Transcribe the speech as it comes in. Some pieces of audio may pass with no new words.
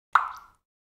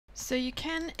So you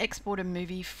can export a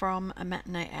movie from a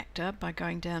Matinee actor by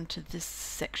going down to this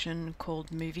section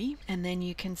called Movie, and then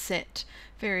you can set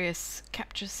various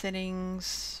capture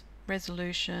settings,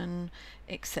 resolution,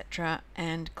 etc.,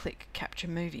 and click Capture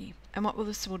Movie. And what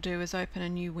this will do is open a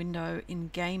new window in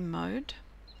game mode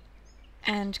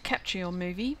and capture your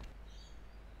movie.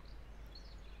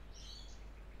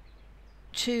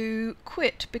 To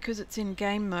quit, because it's in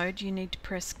game mode, you need to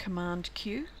press Command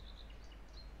Q,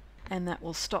 and that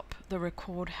will stop the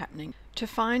record happening. To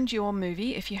find your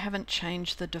movie, if you haven't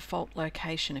changed the default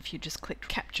location, if you just click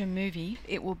Capture Movie,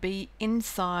 it will be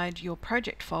inside your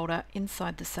project folder,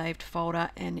 inside the saved folder,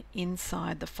 and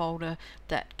inside the folder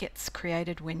that gets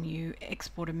created when you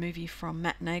export a movie from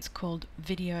Matinee. It's called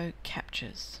Video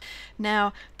Captures.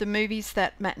 Now, the movies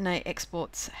that Matinee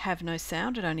exports have no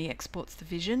sound, it only exports the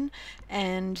vision,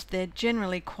 and they're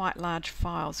generally quite large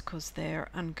files because they're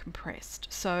uncompressed.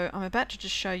 So I'm about to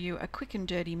just show you a quick and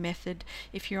dirty method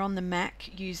if you're on the Mac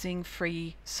using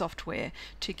free software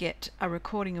to get a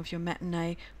recording of your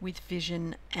Matinee with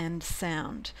vision and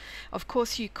sound. Of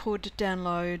course, you could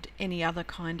download any other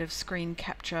kind of screen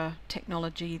capture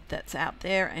technology that's out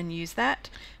there and use that.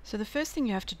 So the first thing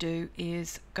you have to do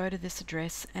is go to this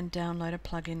address and download a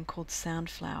plugin called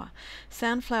Soundflower.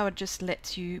 Soundflower just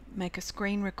lets you make a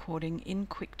screen recording in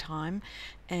QuickTime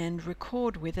and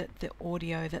record with it the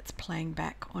audio that's playing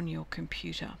back on your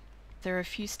computer. There are a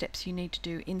few steps you need to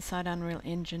do inside Unreal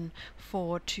Engine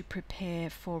 4 to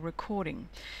prepare for recording.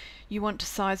 You want to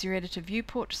size your editor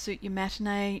viewport to suit your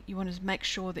Matinee. You want to make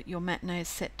sure that your Matinee is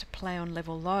set to play on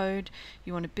level load.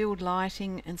 You want to build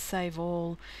lighting and save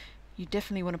all. You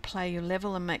definitely want to play your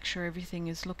level and make sure everything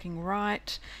is looking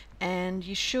right. And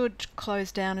you should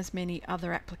close down as many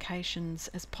other applications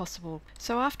as possible.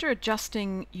 So after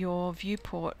adjusting your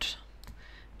viewport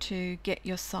to get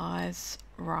your size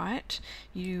right,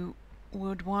 you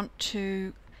would want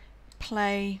to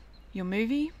play your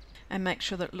movie and make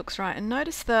sure that it looks right. And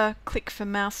notice the click for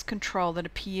mouse control that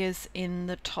appears in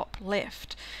the top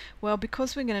left. Well,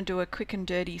 because we're going to do a quick and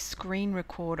dirty screen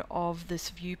record of this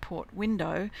viewport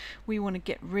window, we want to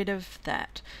get rid of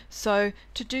that. So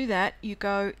to do that, you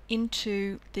go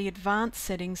into the advanced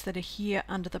settings that are here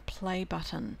under the play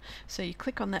button. So you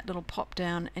click on that little pop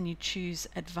down and you choose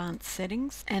advanced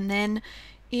settings, and then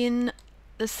in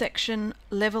the section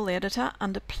Level Editor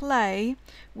under Play,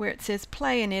 where it says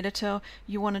Play in Editor,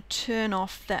 you want to turn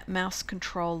off that mouse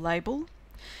control label.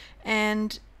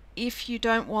 And if you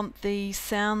don't want the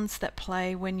sounds that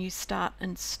play when you start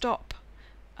and stop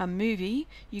a movie,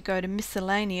 you go to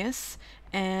Miscellaneous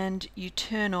and you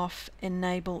turn off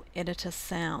Enable Editor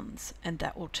Sounds, and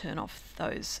that will turn off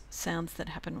those sounds that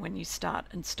happen when you start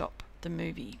and stop the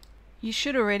movie. You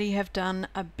should already have done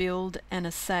a build and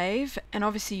a save, and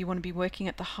obviously you want to be working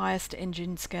at the highest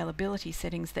engine scalability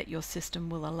settings that your system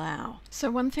will allow.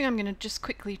 So one thing I'm going to just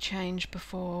quickly change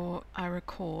before I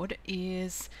record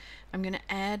is I'm going to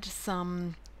add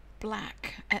some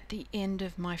black at the end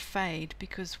of my fade,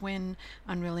 because when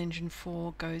Unreal Engine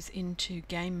 4 goes into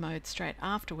game mode straight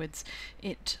afterwards,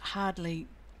 it hardly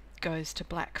goes to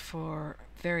black for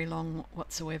very long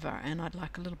whatsoever, and I'd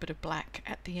like a little bit of black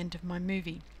at the end of my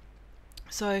movie.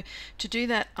 So to do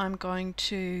that, I'm going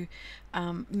to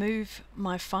move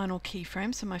my final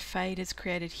keyframe. So my fade is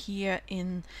created here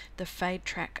in the fade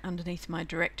track underneath my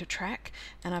director track,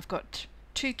 and I've got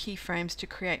two keyframes to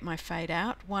create my fade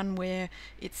out. One where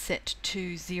it's set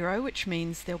to 0, which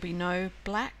means there'll be no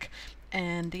black,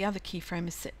 and the other keyframe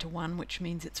is set to 1, which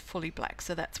means it's fully black.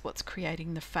 So that's what's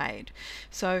creating the fade.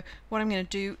 So what I'm going to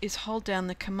do is hold down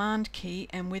the Command key,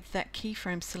 and with that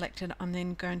keyframe selected, I'm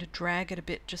then going to drag it a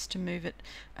bit just to move it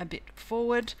a bit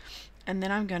forward, and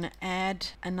then I'm going to add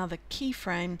another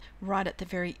keyframe right at the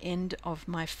very end of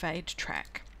my fade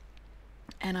track,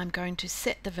 and I'm going to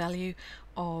set the value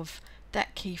of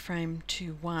that keyframe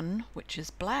to 1, which is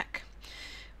black,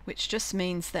 which just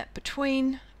means that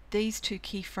between these two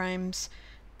keyframes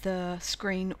the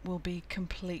screen will be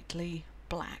completely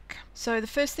black. So the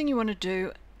first thing you want to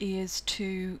do is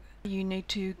you need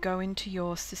to go into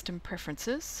your system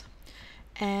preferences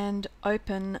and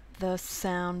open the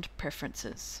sound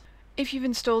preferences. If you've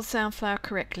installed Soundflower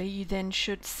correctly, you then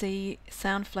should see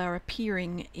Soundflower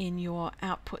appearing in your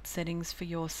output settings for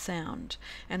your sound.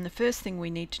 And the first thing we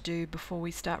need to do before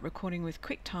we start recording with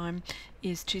QuickTime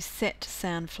is to set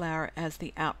Soundflower as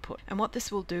the output. And what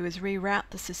this will do is reroute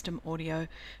the system audio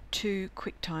to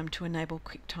QuickTime to enable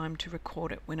QuickTime to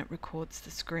record it when it records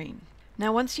the screen.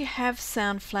 Now once you have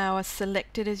Soundflower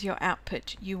selected as your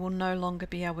output, you will no longer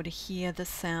be able to hear the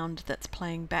sound that's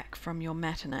playing back from your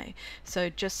Matinee. So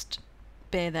just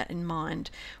bear that in mind.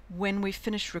 When we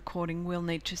finish recording, we'll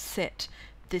need to set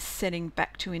this setting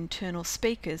back to internal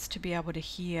speakers to be able to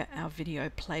hear our video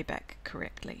playback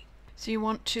correctly. So you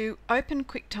want to open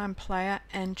QuickTime Player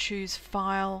and choose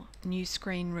File, New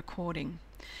Screen Recording.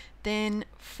 Then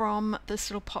from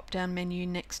this little pop-down menu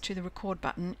next to the record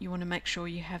button, you want to make sure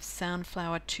you have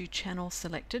Soundflower 2 channel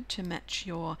selected to match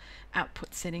your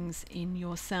output settings in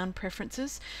your sound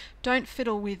preferences. Don't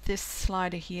fiddle with this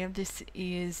slider here. This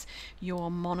is your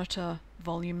monitor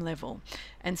volume level.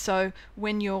 And so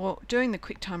when you're doing the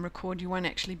QuickTime record, you won't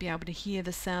actually be able to hear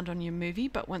the sound on your movie,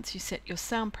 but once you set your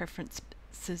sound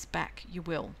preferences back, you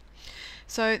will.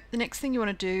 So the next thing you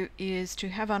want to do is to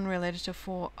have Unreal Editor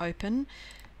 4 open.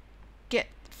 Get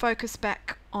focus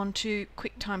back onto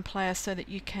QuickTime Player so that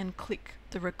you can click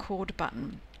the record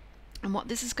button. And what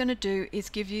this is going to do is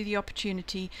give you the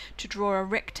opportunity to draw a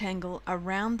rectangle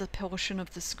around the portion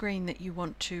of the screen that you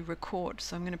want to record.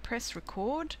 So I'm going to press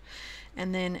record,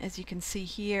 and then as you can see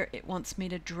here, it wants me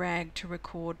to drag to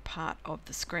record part of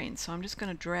the screen. So I'm just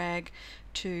going to drag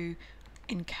to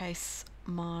encase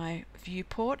my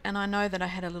viewport, and I know that I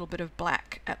had a little bit of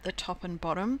black at the top and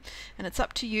bottom, and it's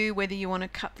up to you whether you want to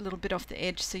cut a little bit off the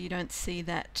edge so you don't see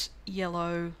that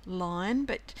yellow line.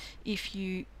 But if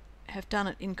you have done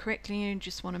it incorrectly and you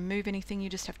just want to move anything, you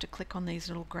just have to click on these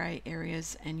little grey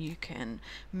areas and you can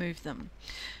move them.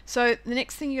 So the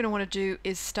next thing you're going to want to do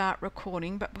is start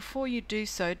recording, but before you do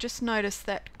so, just notice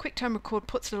that QuickTime Record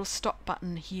puts a little stop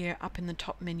button here up in the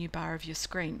top menu bar of your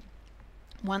screen.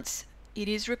 Once it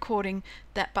is recording,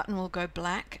 that button will go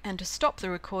black, and to stop the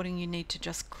recording you need to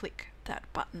just click that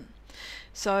button.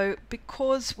 So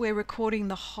because we're recording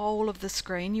the whole of the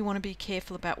screen, you want to be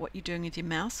careful about what you're doing with your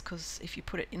mouse, because if you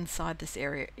put it inside this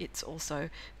area, it's also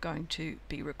going to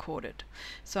be recorded.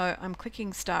 So I'm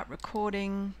clicking start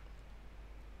recording,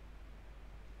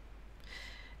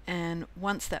 and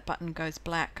once that button goes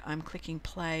black, I'm clicking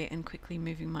play and quickly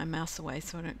moving my mouse away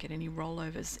so I don't get any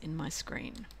rollovers in my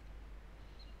screen.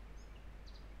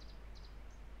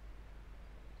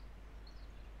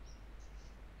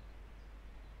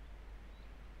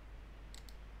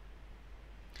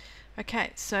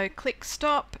 Okay, so click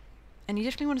stop, and you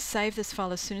definitely want to save this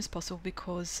file as soon as possible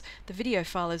because the video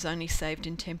file is only saved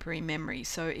in temporary memory.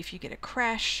 So if you get a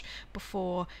crash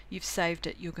before you've saved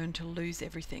it, you're going to lose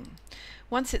everything.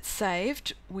 Once it's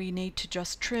saved, we need to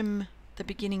just trim the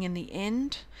beginning and the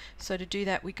end. So to do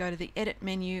that, we go to the edit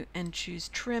menu and choose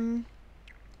trim,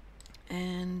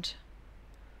 and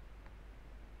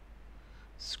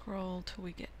scroll till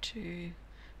we get to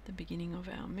the beginning of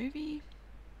our movie.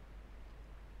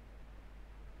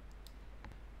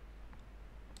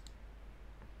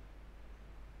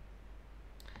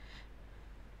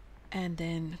 And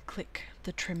then click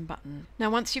the trim button. Now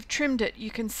once you've trimmed it, you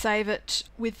can save it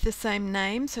with the same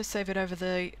name, so save it over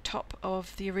the top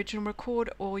of the original record,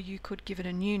 or you could give it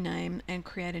a new name and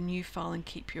create a new file and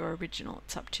keep your original.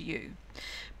 It's up to you.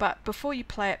 But before you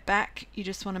play it back, you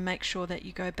just want to make sure that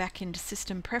you go back into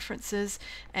System Preferences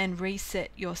and reset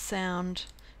your sound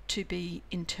to be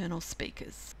internal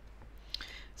speakers.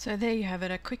 So there you have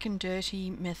it, a quick and dirty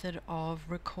method of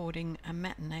recording a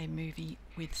matinee movie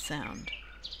with sound.